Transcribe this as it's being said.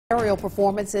Aerial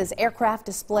performances, aircraft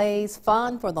displays,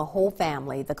 fun for the whole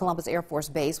family. The Columbus Air Force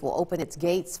Base will open its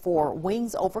gates for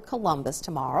Wings Over Columbus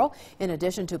tomorrow. In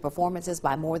addition to performances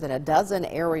by more than a dozen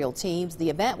aerial teams, the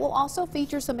event will also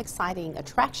feature some exciting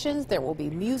attractions. There will be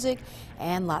music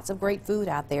and lots of great food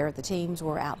out there. The teams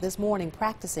were out this morning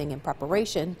practicing in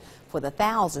preparation for the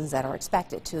thousands that are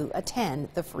expected to attend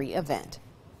the free event.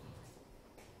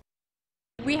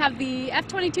 We have the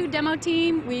F-22 demo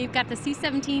team, we've got the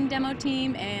C-17 demo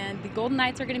team, and the Golden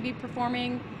Knights are going to be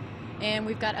performing, and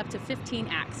we've got up to 15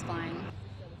 acts flying.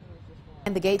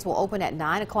 And the gates will open at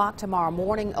 9 o'clock tomorrow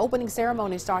morning. Opening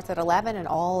ceremony starts at 11, and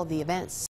all of the events